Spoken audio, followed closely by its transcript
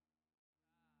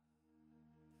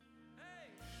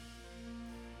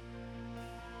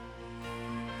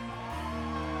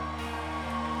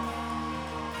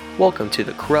Welcome to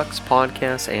the Crux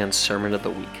Podcast and Sermon of the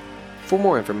Week. For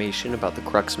more information about the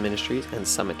Crux Ministries and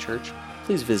Summit Church,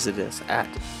 please visit us at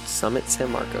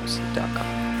summitsanmarcos.com.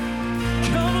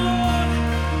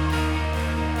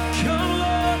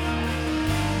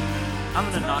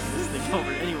 I'm going to knock this thing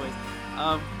over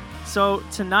anyways. So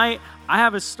tonight, I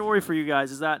have a story for you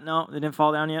guys. No, it didn't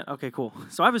fall down yet? Okay, cool.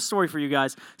 So I have a story for you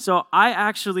guys. So I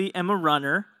actually am a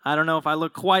runner. I don't know if I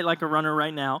look quite like a runner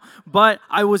right now, but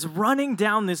I was running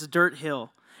down this dirt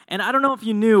hill. And I don't know if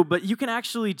you knew, but you can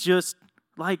actually just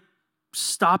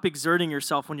stop exerting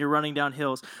yourself when you're running down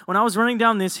hills. When I was running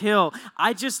down this hill,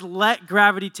 I just let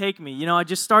gravity take me. I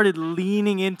just started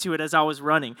leaning into it as I was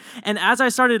running. And as I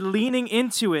started leaning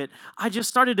into it, I just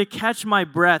started to catch my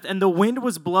breath. And the wind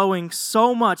was blowing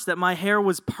so much that my hair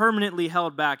was permanently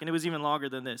held back. And it was even longer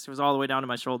than this. It was all the way down to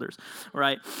my shoulders,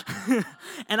 right?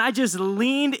 And I just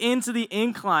leaned into the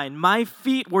incline. My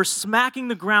feet were smacking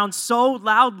the ground so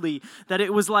loudly that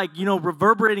it was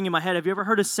reverberating in my head. Have you ever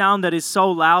heard a sound that is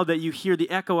so loud that you hear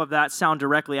the echo of that sound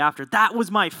directly after? That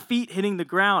was my feet hitting the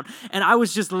ground, and I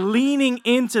was just leaning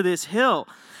into this hill.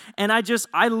 And I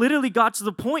literally got to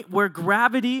the point where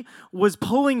gravity was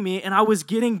pulling me and I was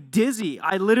getting dizzy.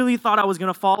 I literally thought I was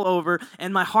going to fall over,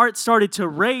 and my heart started to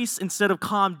race instead of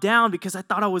calm down because I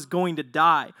thought I was going to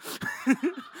die.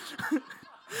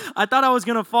 I thought I was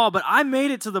going to fall, but I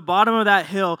made it to the bottom of that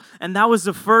hill, and that was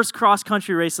the first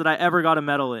cross-country race that I ever got a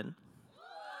medal in.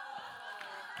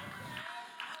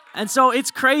 And so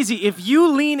it's crazy. If you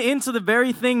lean into the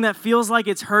very thing that feels like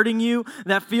it's hurting you,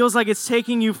 that feels like it's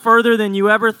taking you further than you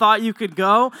ever thought you could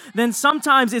go, then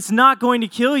sometimes it's not going to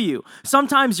kill you.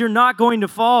 Sometimes you're not going to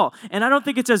fall. And I don't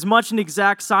think it's as much an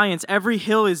exact science. Every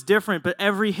hill is different, but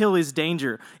every hill is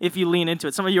danger if you lean into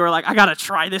it. Some of you are like, I got to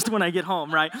try this when I get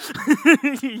home, right?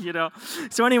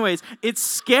 So anyways, it's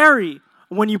scary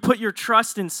when you put your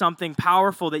trust in something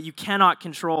powerful that you cannot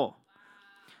control.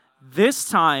 This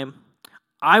time,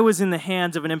 I was in the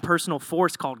hands of an impersonal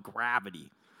force called gravity,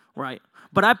 right?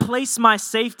 But I placed my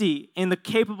safety in the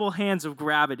capable hands of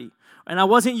gravity. And I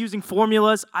wasn't using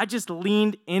formulas. I just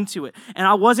leaned into it. And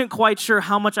I wasn't quite sure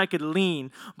how much I could lean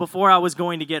before I was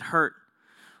going to get hurt.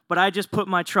 But I just put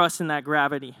my trust in that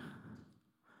gravity.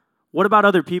 What about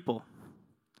other people?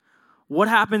 What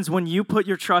happens when you put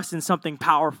your trust in something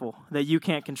powerful that you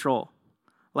can't control,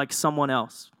 like someone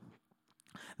else?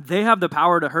 They have the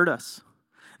power to hurt us.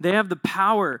 They have the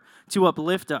power to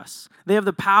uplift us. They have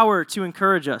the power to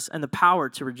encourage us and the power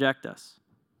to reject us.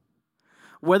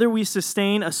 Whether we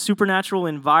sustain a supernatural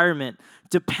environment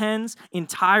depends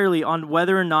entirely on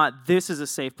whether or not this is a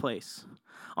safe place,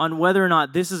 on whether or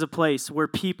not this is a place where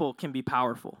people can be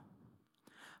powerful.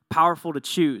 Powerful to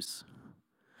choose.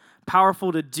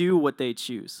 Powerful to do what they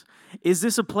choose. Is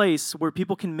this a place where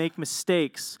people can make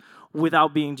mistakes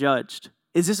without being judged?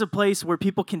 Is this a place where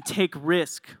people can take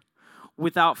risk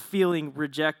without feeling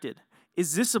rejected?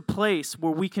 Is this a place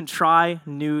where we can try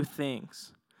new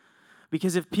things?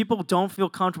 Because if people don't feel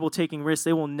comfortable taking risks,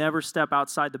 they will never step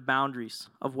outside the boundaries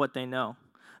of what they know.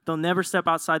 They'll never step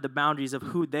outside the boundaries of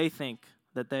who they think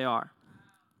that they are.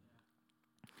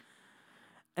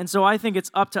 And so I think it's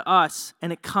up to us,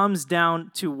 and it comes down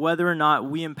to whether or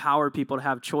not we empower people to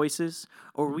have choices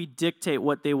or we dictate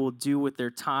what they will do with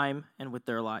their time and with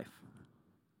their life.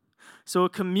 So a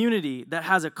community that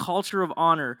has a culture of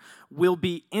honor will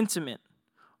be intimate,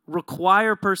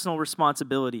 require personal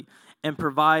responsibility, and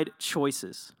provide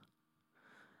choices.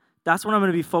 That's what I'm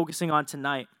going to be focusing on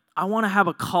tonight. I want to have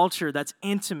a culture that's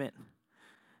intimate,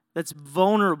 that's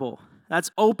vulnerable,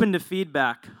 that's open to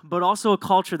feedback, but also a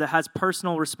culture that has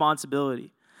personal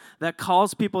responsibility, that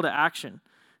calls people to action,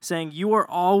 saying you are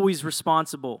always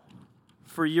responsible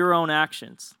for your own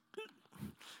actions.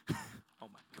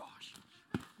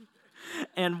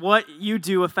 And what you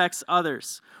do affects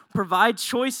others. Provide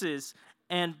choices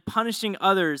and punishing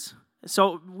others.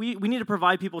 So we need to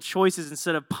provide people choices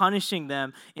instead of punishing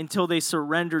them until they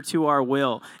surrender to our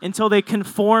will, until they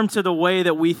conform to the way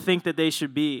that we think that they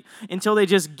should be, until they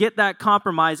just get that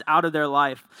compromise out of their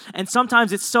life. And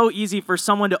sometimes it's so easy for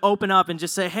someone to open up and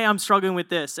just say, hey, I'm struggling with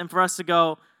this. And for us to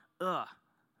go, ugh,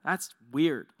 that's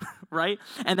weird, right?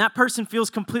 And that person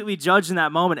feels completely judged in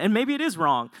that moment. And maybe it is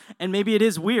wrong, and maybe it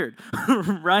is weird,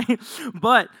 right?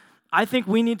 But I think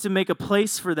we need to make a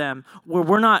place for them where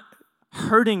we're not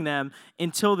hurting them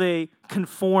until they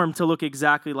conform to look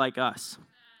exactly like us.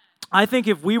 I think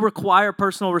if we require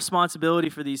personal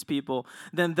responsibility for these people,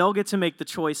 then they'll get to make the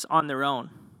choice on their own.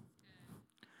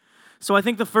 So I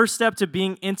think the first step to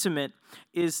being intimate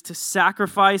is to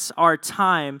sacrifice our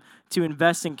time to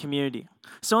invest in community.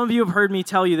 Some of you have heard me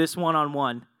tell you this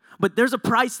one-on-one, but there's a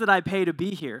price that I pay to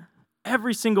be here.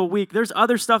 Every single week. There's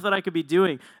other stuff that I could be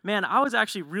doing. Man, I was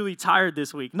actually really tired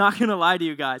this week, not going to lie to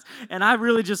you guys. And I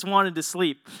really just wanted to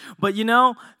sleep. But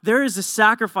there is a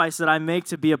sacrifice that I make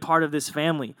to be a part of this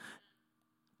family.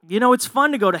 It's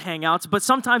fun to go to hangouts, but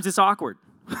sometimes it's awkward.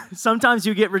 Sometimes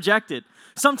you get rejected.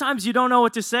 Sometimes you don't know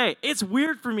what to say. It's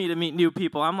weird for me to meet new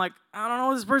people. I'm like, I don't know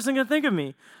what this person going to think of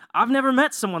me. I've never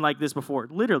met someone like this before.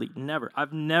 Literally, never.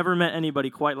 I've never met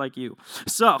anybody quite like you.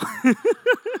 So...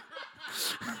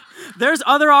 There's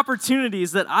other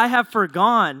opportunities that I have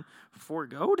forgoed?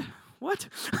 What?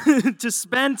 To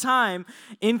spend time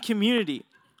in community.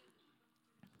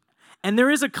 And there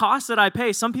is a cost that I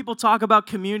pay. Some people talk about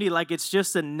community like it's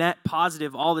just a net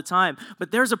positive all the time.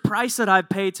 But there's a price that I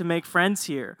pay to make friends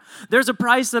here. There's a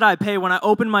price that I pay when I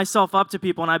open myself up to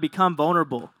people and I become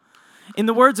vulnerable. In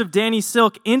the words of Danny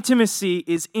Silk, intimacy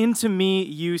is into me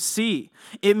you see.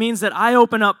 It means that I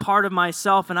open up part of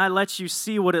myself and I let you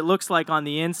see what it looks like on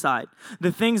the inside,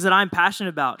 the things that I'm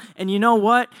passionate about. And you know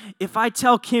what? If I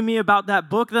tell Kimmy about that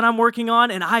book that I'm working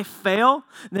on and I fail,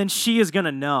 then she is going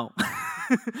to know.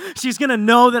 She's going to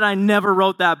know that I never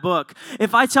wrote that book.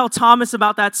 If I tell Thomas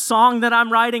about that song that I'm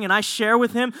writing and I share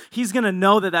with him, he's going to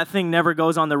know that that thing never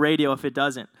goes on the radio if it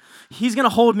doesn't. He's going to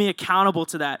hold me accountable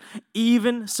to that,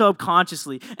 even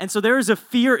subconsciously. And so there is a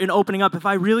fear in opening up. If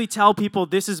I really tell people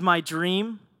this is my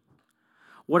dream,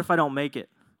 what if I don't make it?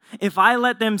 If I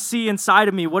let them see inside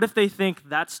of me, what if they think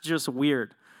that's just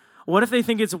weird? What if they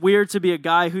think it's weird to be a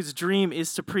guy whose dream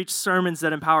is to preach sermons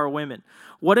that empower women?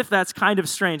 What if that's kind of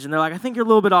strange? And they're like, I think you're a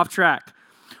little bit off track.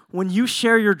 When you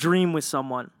share your dream with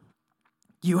someone,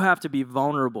 you have to be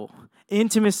vulnerable.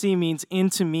 Intimacy means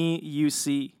into me you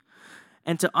see.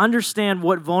 And to understand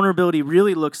what vulnerability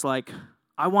really looks like,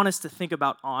 I want us to think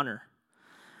about honor.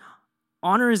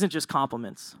 Honor isn't just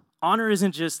compliments. Honor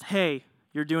isn't just, hey,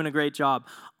 you're doing a great job.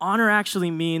 Honor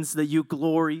actually means that you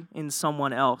glory in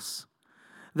someone else.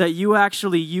 That you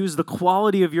actually use the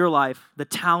quality of your life, the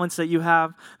talents that you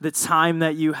have, the time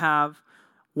that you have,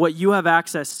 what you have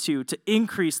access to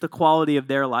increase the quality of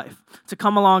their life, to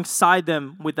come alongside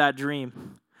them with that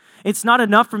dream. It's not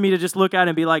enough for me to just look at it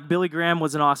and be like, Billy Graham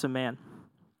was an awesome man.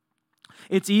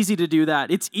 It's easy to do that.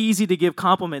 It's easy to give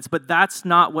compliments, but that's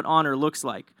not what honor looks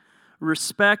like.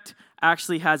 Respect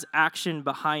actually has action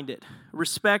behind it.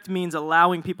 Respect means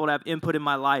allowing people to have input in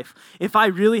my life. If I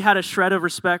really had a shred of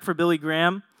respect for Billy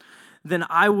Graham, then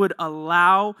I would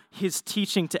allow his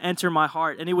teaching to enter my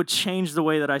heart, and it would change the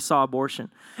way that I saw abortion.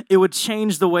 It would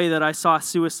change the way that I saw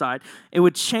suicide. It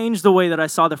would change the way that I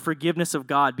saw the forgiveness of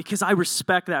God, because I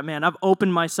respect that man. I've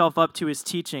opened myself up to his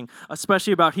teaching,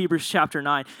 especially about Hebrews chapter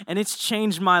 9, and it's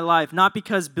changed my life, not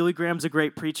because Billy Graham's a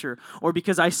great preacher or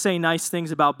because I say nice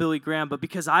things about Billy Graham, but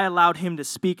because I allowed him to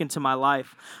speak into my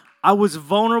life. I was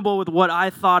vulnerable with what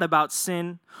I thought about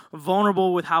sin,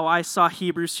 vulnerable with how I saw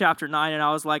Hebrews chapter 9, and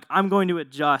I was like, I'm going to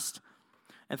adjust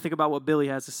and think about what Billy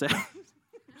has to say.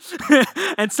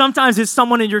 And sometimes it's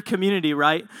someone in your community,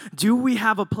 right? Do we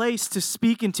have a place to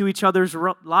speak into each other's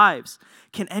lives?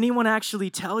 Can anyone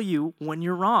actually tell you when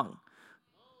you're wrong?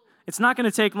 It's not going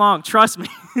to take long, trust me.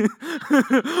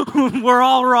 We're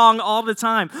all wrong all the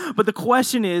time. But the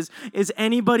question is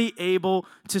anybody able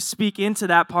to speak into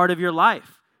that part of your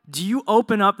life? Do you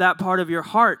open up that part of your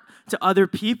heart to other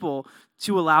people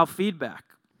to allow feedback?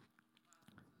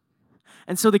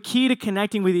 And so the key to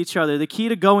connecting with each other, the key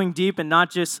to going deep and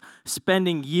not just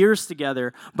spending years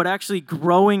together, but actually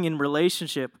growing in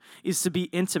relationship is to be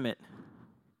intimate,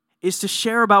 is to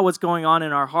share about what's going on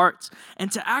in our hearts and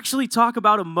to actually talk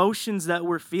about emotions that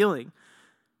we're feeling.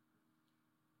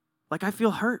 Like I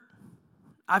feel hurt.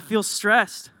 I feel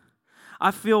stressed.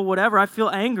 I feel whatever. I feel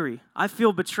angry. I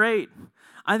feel betrayed.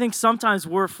 I think sometimes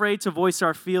we're afraid to voice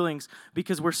our feelings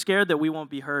because we're scared that we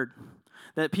won't be heard,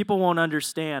 that people won't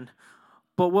understand.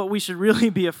 But what we should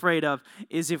really be afraid of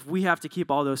is if we have to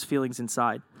keep all those feelings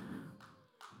inside,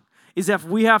 is if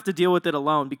we have to deal with it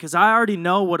alone, because I already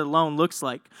know what alone looks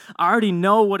like. I already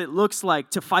know what it looks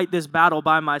like to fight this battle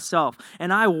by myself,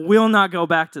 and I will not go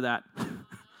back to that.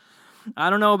 I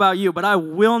don't know about you, but I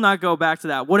will not go back to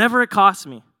that, whatever it costs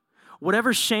me.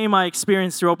 Whatever shame I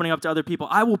experience through opening up to other people,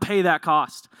 I will pay that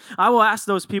cost. I will ask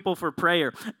those people for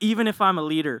prayer, even if I'm a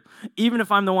leader, even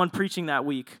if I'm the one preaching that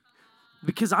week,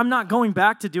 because I'm not going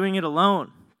back to doing it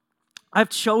alone. I've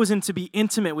chosen to be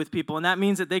intimate with people, and that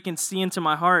means that they can see into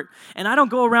my heart. And I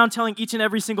don't go around telling each and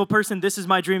every single person, this is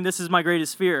my dream, this is my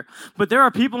greatest fear. But there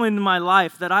are people in my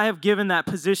life that I have given that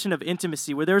position of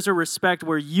intimacy, where there's a respect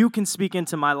where you can speak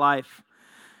into my life,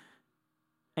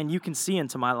 and you can see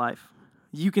into my life.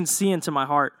 You can see into my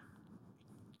heart.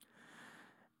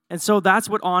 And so that's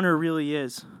what honor really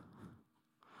is.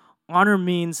 Honor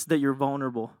means that you're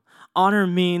vulnerable. Honor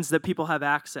means that people have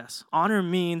access. Honor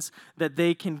means that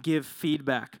they can give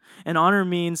feedback. And honor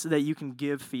means that you can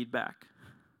give feedback.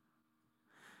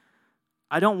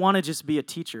 I don't want to just be a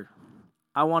teacher.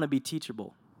 I want to be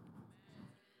teachable.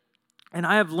 And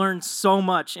I have learned so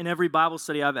much in every Bible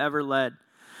study I've ever led.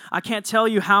 I can't tell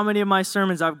you how many of my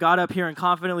sermons I've got up here and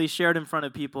confidently shared in front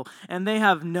of people, and they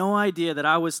have no idea that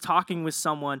I was talking with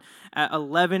someone at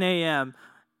 11 a.m.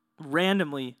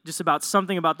 randomly just about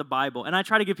something about the Bible. And I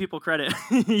try to give people credit,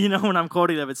 when I'm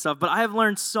quoting them and stuff, but I have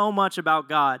learned so much about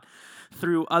God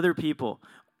through other people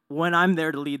when I'm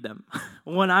there to lead them,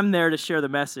 when I'm there to share the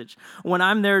message, when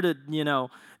I'm there to,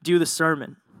 do the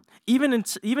sermon. Even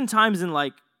times in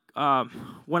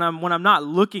when I'm not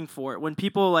looking for it, when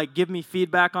people give me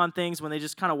feedback on things, when they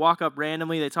just kind of walk up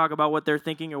randomly, they talk about what they're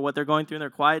thinking or what they're going through in their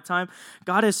quiet time,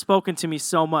 God has spoken to me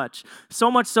so much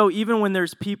so even when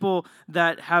there's people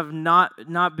that have not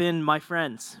been my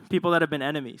friends, people that have been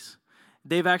enemies,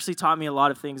 they've actually taught me a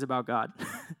lot of things about God.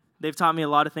 They've taught me a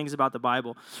lot of things about the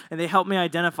Bible, and they help me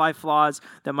identify flaws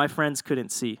that my friends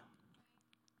couldn't see.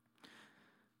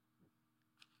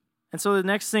 And so the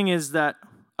next thing is that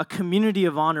a community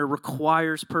of honor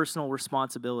requires personal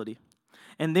responsibility.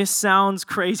 And this sounds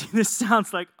crazy. This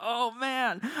sounds like, oh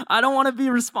man, I don't want to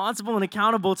be responsible and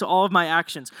accountable to all of my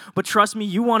actions. But trust me,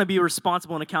 you want to be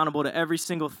responsible and accountable to every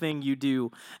single thing you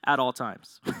do at all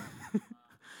times.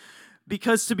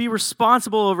 Because to be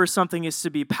responsible over something is to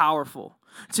be powerful.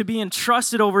 To be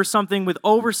entrusted over something with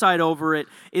oversight over it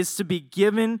is to be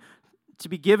given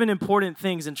important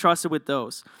things and trusted with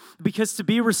those. Because to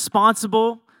be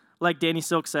responsible, like Danny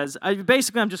Silk says,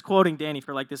 I'm just quoting Danny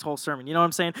for this whole sermon, you know what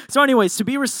I'm saying? So anyways, to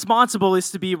be responsible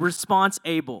is to be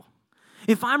response-able.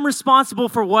 If I'm responsible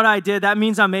for what I did, that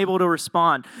means I'm able to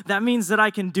respond. That means that I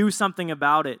can do something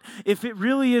about it. If it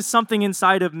really is something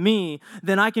inside of me,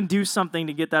 then I can do something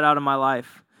to get that out of my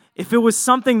life. If it was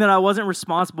something that I wasn't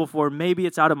responsible for, maybe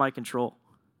it's out of my control.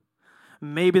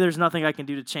 Maybe there's nothing I can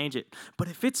do to change it. But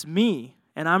if it's me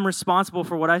and I'm responsible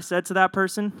for what I said to that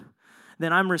person,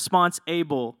 then I'm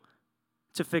response-able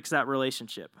to fix that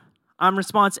relationship. I'm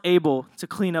response-able to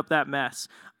clean up that mess.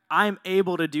 I'm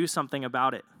able to do something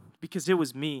about it because it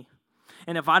was me.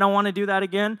 And if I don't want to do that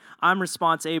again, I'm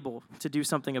response-able to do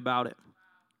something about it.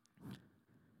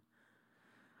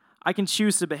 I can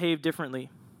choose to behave differently.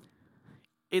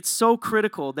 It's so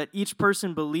critical that each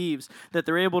person believes that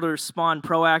they're able to respond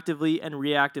proactively and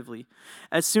reactively.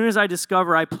 As soon as I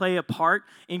discover I play a part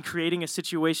in creating a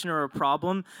situation or a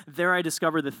problem, there I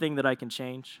discover the thing that I can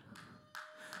change.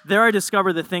 There I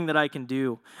discover the thing that I can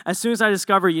do. As soon as I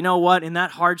discover, in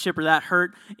that hardship or that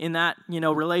hurt, in that,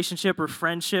 relationship or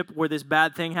friendship where this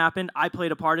bad thing happened, I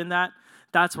played a part in that,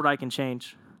 that's what I can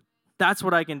change. That's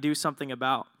what I can do something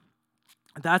about.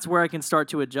 That's where I can start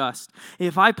to adjust.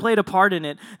 If I played a part in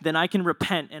it, then I can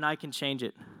repent and I can change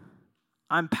it.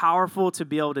 I'm powerful to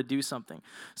be able to do something.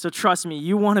 So trust me,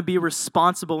 you want to be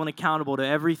responsible and accountable to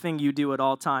everything you do at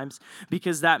all times,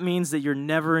 because that means that you're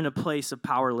never in a place of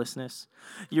powerlessness.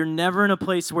 You're never in a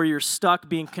place where you're stuck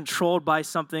being controlled by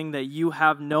something that you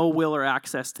have no will or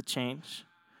access to change.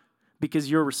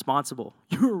 Because you're responsible.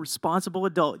 You're a responsible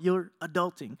adult. You're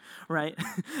adulting, right?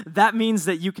 That means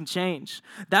that you can change.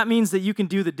 That means that you can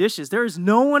do the dishes. There is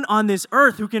no one on this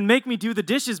earth who can make me do the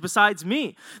dishes besides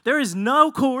me. There is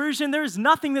no coercion. There is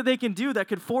nothing that they can do that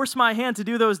could force my hand to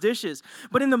do those dishes.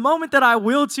 But in the moment that I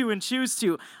will to and choose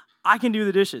to, I can do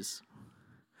the dishes.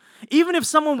 Even if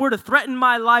someone were to threaten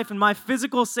my life and my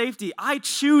physical safety, I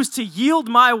choose to yield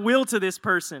my will to this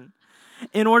person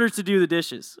in order to do the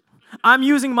dishes. I'm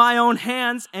using my own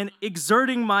hands and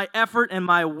exerting my effort and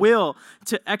my will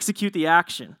to execute the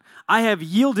action. I have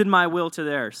yielded my will to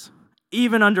theirs,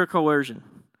 even under coercion.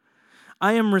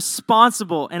 I am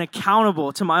responsible and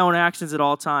accountable to my own actions at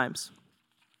all times.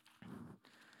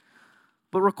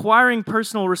 But requiring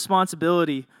personal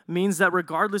responsibility means that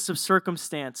regardless of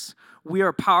circumstance, we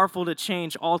are powerful to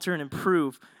change, alter, and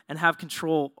improve and have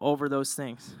control over those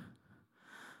things.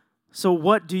 So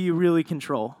what do you really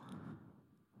control?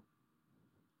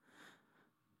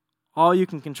 All you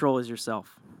can control is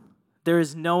yourself. There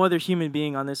is no other human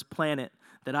being on this planet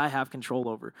that I have control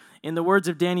over. In the words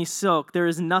of Danny Silk, there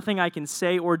is nothing I can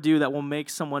say or do that will make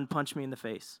someone punch me in the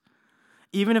face.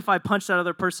 Even if I punch that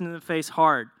other person in the face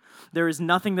hard, there is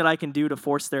nothing that I can do to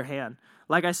force their hand.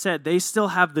 Like I said, they still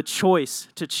have the choice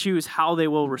to choose how they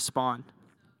will respond.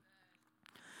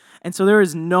 And so there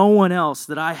is no one else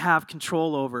that I have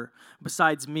control over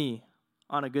besides me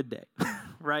on a good day,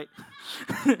 right?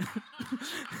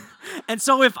 And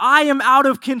so if I am out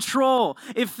of control,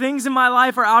 if things in my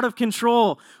life are out of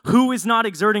control, who is not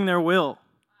exerting their will?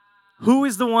 Who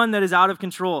is the one that is out of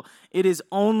control? It is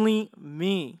only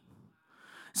me.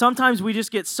 Sometimes we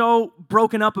just get so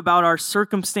broken up about our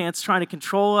circumstance trying to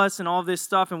control us and all this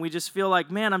stuff, and we just feel like,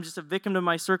 man, I'm just a victim to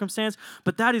my circumstance.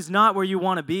 But that is not where you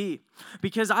want to be,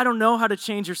 because I don't know how to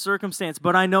change your circumstance,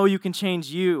 but I know you can change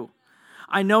you.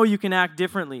 I know you can act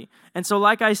differently. And so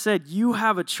like I said, you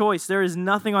have a choice. There is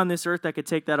nothing on this earth that could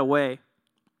take that away.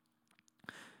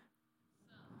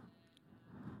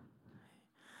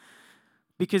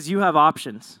 Because you have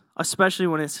options, especially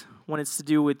when it's to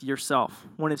do with yourself,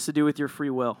 when it's to do with your free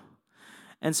will.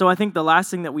 And so I think the last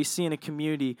thing that we see in a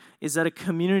community is that a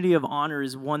community of honor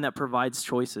is one that provides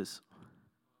choices.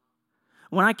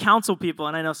 When I counsel people,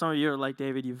 and I know some of you are like,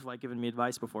 David, you've given me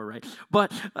advice before, right?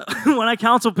 But when I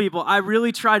counsel people, I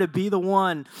really try to be the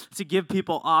one to give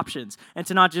people options and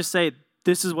to not just say,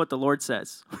 this is what the Lord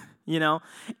says.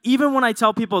 Even when I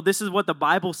tell people this is what the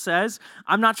Bible says,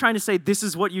 I'm not trying to say this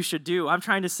is what you should do. I'm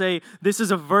trying to say this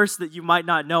is a verse that you might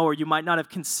not know or you might not have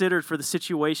considered for the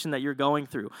situation that you're going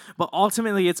through. But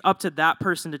ultimately, it's up to that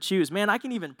person to choose. Man, I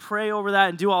can even pray over that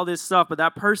and do all this stuff, but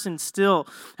that person still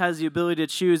has the ability to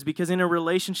choose, because in a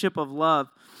relationship of love,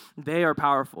 they are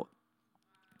powerful.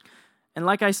 And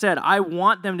like I said, I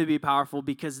want them to be powerful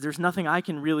because there's nothing I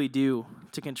can really do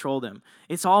to control them.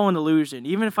 It's all an illusion.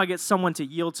 Even if I get someone to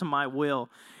yield to my will,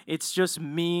 it's just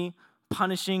me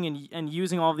punishing and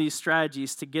using all these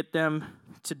strategies to get them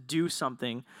to do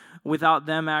something without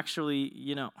them actually,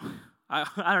 I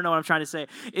don't know what I'm trying to say.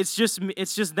 It's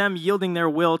just them yielding their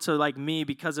will to me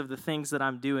because of the things that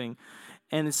I'm doing.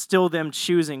 And it's still them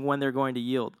choosing when they're going to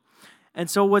yield. And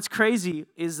so what's crazy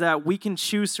is that we can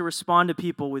choose to respond to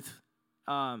people with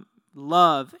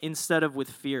love instead of with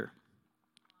fear.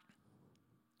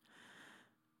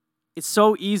 It's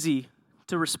so easy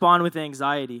to respond with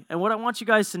anxiety. And what I want you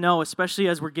guys to know, especially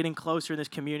as we're getting closer in this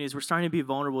community, as we're starting to be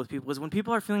vulnerable with people, is when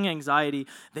people are feeling anxiety,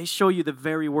 they show you the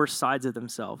very worst sides of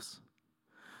themselves,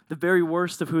 the very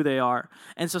worst of who they are.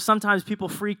 And so sometimes people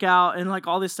freak out and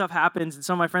all this stuff happens, and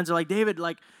some of my friends are like, David,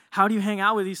 how do you hang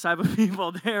out with these type of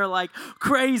people? They're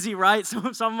crazy, right? Some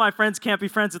of my friends can't be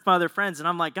friends with my other friends. And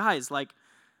I'm like, guys,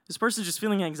 this person's just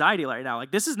feeling anxiety right now.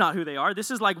 This is not who they are.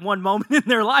 This is one moment in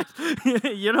their life.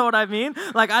 You know what I mean?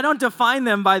 I don't define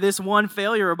them by this one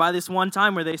failure or by this one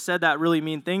time where they said that really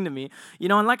mean thing to me.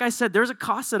 And like I said, there's a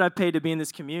cost that I've paid to be in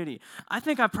this community. I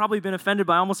think I've probably been offended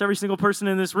by almost every single person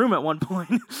in this room at one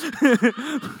point.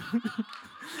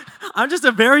 I'm just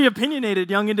a very opinionated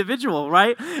young individual,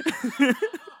 right?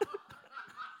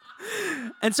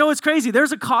 And so it's crazy.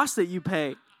 There's a cost that you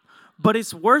pay, but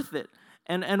it's worth it.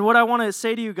 And what I want to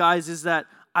say to you guys is that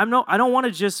I don't want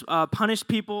to just punish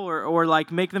people or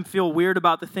make them feel weird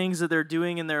about the things that they're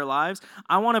doing in their lives.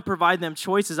 I want to provide them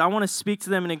choices. I want to speak to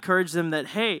them and encourage them that,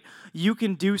 hey, you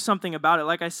can do something about it.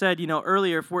 Like I said,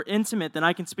 earlier, if we're intimate, then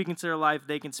I can speak into their life.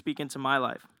 They can speak into my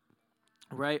life,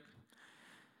 right?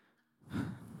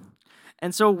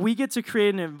 And so we get to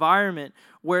create an environment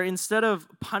where instead of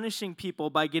punishing people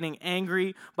by getting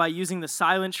angry, by using the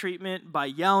silent treatment, by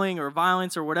yelling or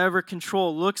violence or whatever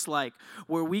control looks like,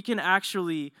 where we can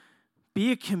actually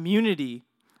be a community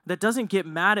that doesn't get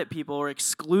mad at people or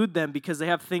exclude them because they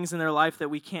have things in their life that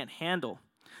we can't handle.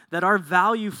 That our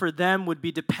value for them would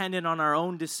be dependent on our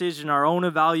own decision, our own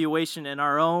evaluation, and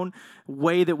our own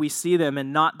way that we see them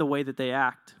and not the way that they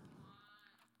act.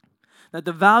 That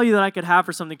the value that I could have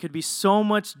for something could be so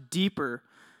much deeper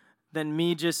than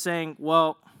me just saying,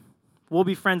 well, we'll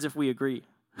be friends if we agree.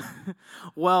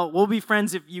 Well, we'll be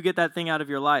friends if you get that thing out of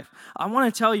your life. I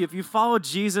want to tell you, if you follow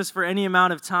Jesus for any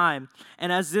amount of time,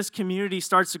 and as this community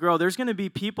starts to grow, there's going to be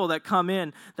people that come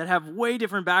in that have way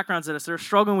different backgrounds than us. They're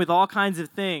struggling with all kinds of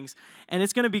things, and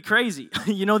it's going to be crazy.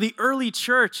 The early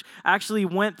church actually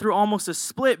went through almost a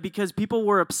split because people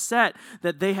were upset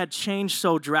that they had changed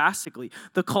so drastically.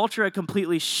 The culture had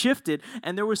completely shifted,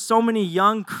 and there were so many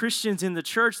young Christians in the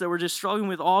church that were just struggling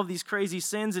with all of these crazy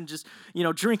sins and just,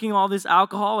 drinking all this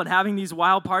alcohol and having these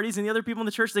wild parties, and the other people in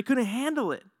the church, they couldn't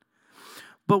handle it.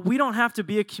 But we don't have to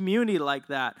be a community like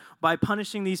that by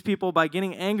punishing these people, by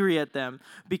getting angry at them,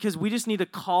 because we just need to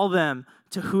call them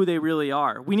to who they really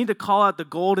are. We need to call out the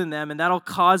gold in them, and that'll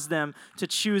cause them to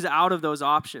choose out of those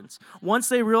options. Once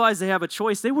they realize they have a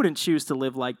choice, they wouldn't choose to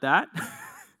live like that.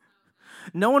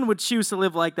 No one would choose to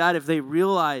live like that if they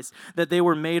realized that they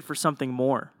were made for something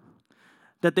more.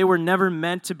 That they were never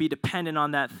meant to be dependent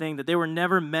on that thing, that they were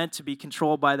never meant to be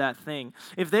controlled by that thing.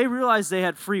 If they realized they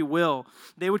had free will,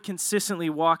 they would consistently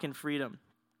walk in freedom.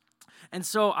 And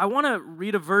so I want to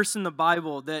read a verse in the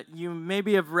Bible that you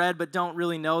maybe have read but don't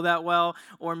really know that well,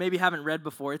 or maybe haven't read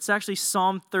before. It's actually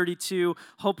Psalm 32.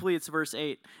 Hopefully it's verse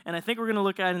 8. And I think we're going to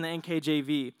look at it in the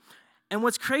NKJV. And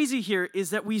what's crazy here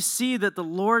is that we see that the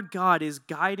Lord God is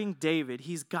guiding David.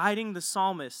 He's guiding the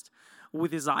psalmist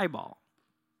with his eyeball,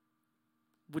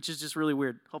 which is just really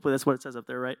weird. Hopefully that's what it says up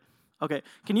there, right? Okay,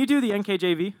 can you do the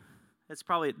NKJV?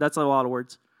 That's a lot of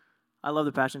words. I love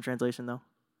the Passion Translation, though.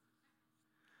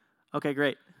 Okay,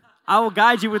 great. I will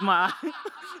guide you with my eye.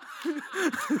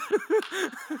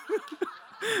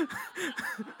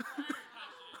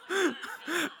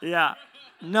 Yeah.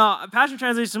 No, Passion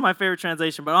Translation is my favorite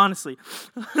translation, but honestly,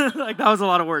 like that was a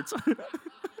lot of words.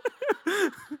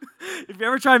 If you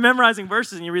ever try memorizing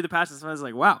verses and you read the Passion, it's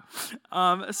like, wow.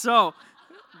 So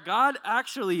God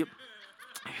actually,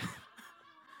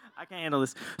 I can't handle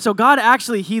this. So God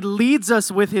actually, he leads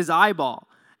us with his eyeball.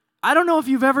 I don't know if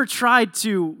you've ever tried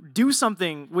to do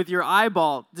something with your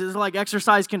eyeball to like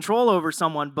exercise control over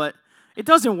someone, but it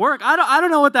doesn't work. I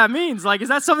don't know what that means. Like, is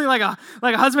that something like a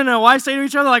husband and a wife say to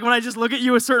each other? Like, when I just look at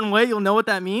you a certain way, you'll know what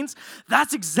that means?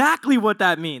 That's exactly what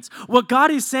that means. What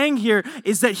God is saying here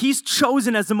is that he's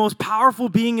chosen as the most powerful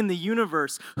being in the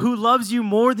universe who loves you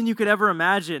more than you could ever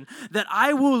imagine, that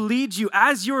I will lead you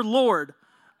as your Lord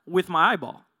with my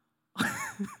eyeball.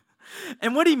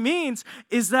 And what he means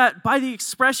is that by the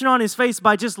expression on his face,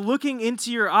 by just looking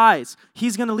into your eyes,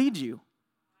 he's going to lead you.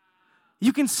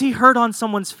 You can see hurt on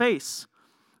someone's face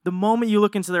the moment you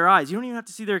look into their eyes. You don't even have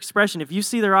to see their expression. If you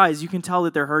see their eyes, you can tell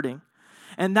that they're hurting.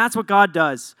 And that's what God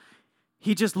does.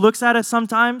 He just looks at us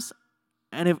sometimes,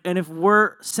 and if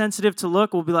we're sensitive to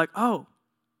look, we'll be like, oh,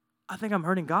 I think I'm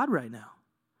hurting God right now.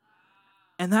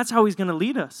 And that's how he's going to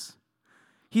lead us.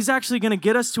 He's actually going to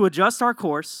get us to adjust our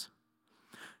course,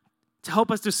 to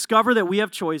help us discover that we have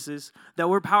choices, that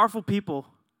we're powerful people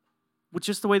with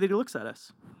just the way that he looks at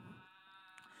us.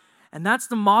 And that's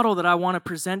the model that I want to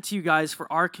present to you guys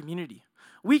for our community.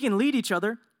 We can lead each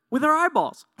other with our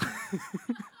eyeballs.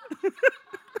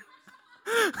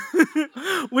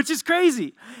 Which is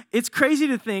crazy. It's crazy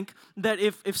to think that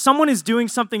if someone is doing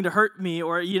something to hurt me,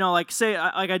 or, like say,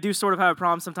 I do sort of have a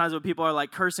problem sometimes when people are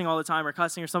like cursing all the time or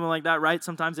cussing or something like that, right?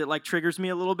 Sometimes it like triggers me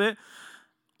a little bit.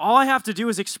 All I have to do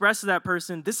is express to that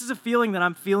person, this is a feeling that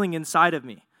I'm feeling inside of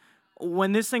me.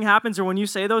 When this thing happens or when you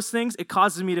say those things, it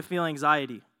causes me to feel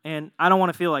anxiety. And I don't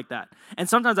want to feel like that. And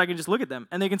sometimes I can just look at them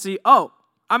and they can see, oh,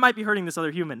 I might be hurting this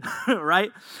other human,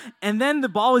 right? And then the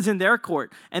ball is in their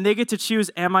court and they get to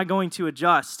choose, am I going to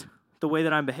adjust the way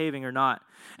that I'm behaving or not?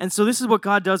 And so this is what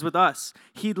God does with us.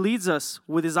 He leads us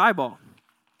with his eyeball,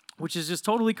 which is just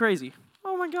totally crazy.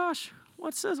 Oh my gosh,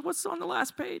 what's on the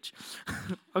last page?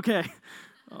 Okay.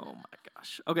 Oh my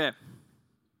gosh. Okay.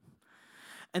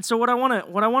 And so what I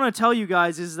want to tell you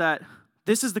guys is that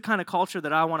this is the kind of culture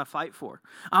that I want to fight for.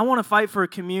 I want to fight for a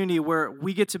community where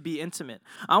we get to be intimate.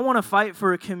 I want to fight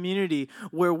for a community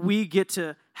where we get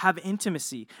to have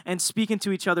intimacy and speak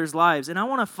into each other's lives. And I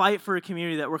want to fight for a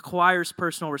community that requires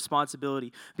personal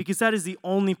responsibility, because that is the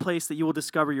only place that you will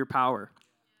discover your power.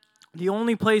 The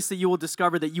only place that you will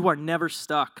discover that you are never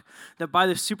stuck, that by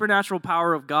the supernatural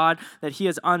power of God, that he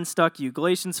has unstuck you.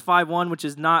 Galatians 5:1, which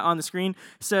is not on the screen,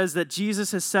 says that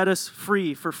Jesus has set us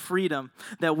free for freedom,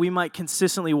 that we might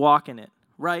consistently walk in it,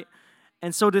 right?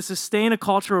 And so to sustain a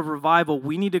culture of revival,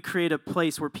 we need to create a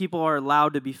place where people are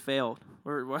allowed to be failed,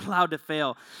 or allowed to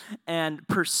fail, and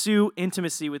pursue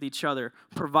intimacy with each other,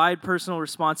 provide personal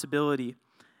responsibility,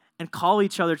 and call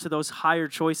each other to those higher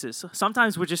choices,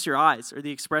 sometimes with just your eyes or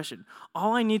the expression.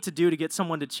 All I need to do to get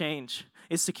someone to change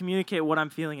is to communicate what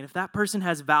I'm feeling. And if that person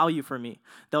has value for me,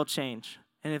 they'll change.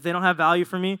 And if they don't have value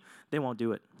for me, they won't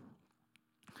do it.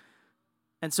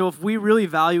 And so if we really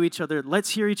value each other, let's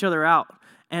hear each other out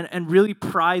and really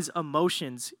prize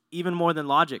emotions even more than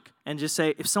logic. And just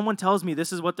say, if someone tells me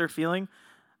this is what they're feeling,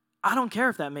 I don't care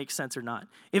if that makes sense or not.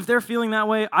 If they're feeling that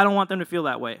way, I don't want them to feel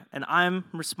that way. And I'm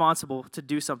responsible to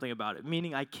do something about it,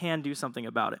 meaning I can do something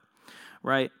about it,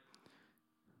 right?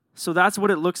 So that's what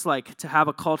it looks like to have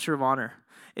a culture of honor.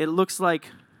 It looks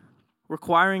like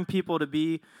requiring people to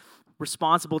be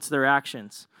responsible to their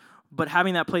actions, but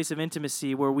having that place of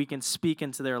intimacy where we can speak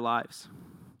into their lives.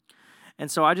 And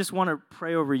so I just want to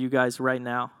pray over you guys right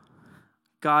now.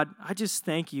 God, I just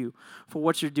thank you for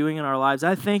what you're doing in our lives.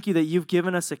 I thank you that you've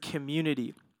given us a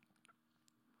community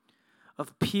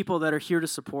of people that are here to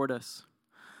support us,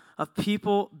 of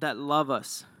people that love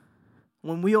us.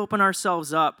 When we open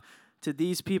ourselves up to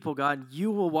these people, God, you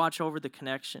will watch over the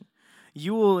connection.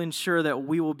 You will ensure that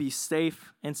we will be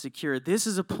safe and secure. This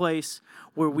is a place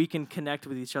where we can connect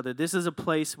with each other. This is a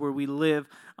place where we live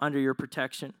under your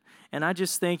protection. And I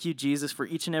just thank you, Jesus, for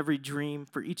each and every dream,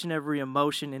 for each and every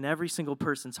emotion in every single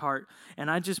person's heart. And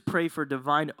I just pray for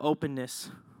divine openness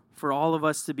for all of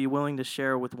us to be willing to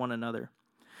share with one another.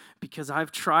 Because I've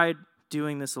tried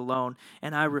doing this alone,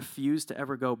 and I refuse to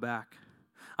ever go back.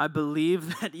 I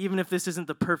believe that even if this isn't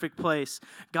the perfect place,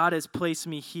 God has placed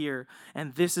me here,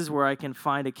 and this is where I can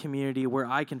find a community, where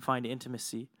I can find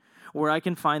intimacy, where I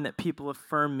can find that people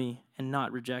affirm me and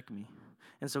not reject me.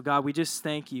 And so, God, we just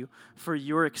thank you for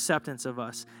your acceptance of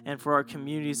us and for our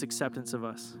community's acceptance of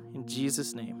us. In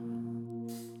Jesus' name,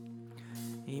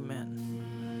 amen.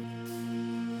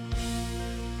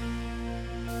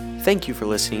 Thank you for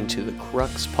listening to the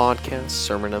Crux Podcast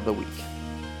Sermon of the Week.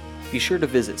 Be sure to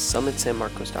visit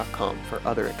summitsanmarcos.com for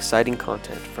other exciting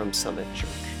content from Summit Church.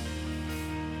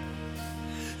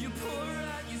 You pour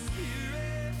out your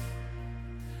spirit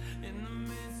in the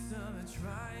midst of a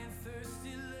dry and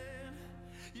thirsty land.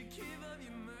 You give up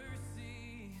your mercy.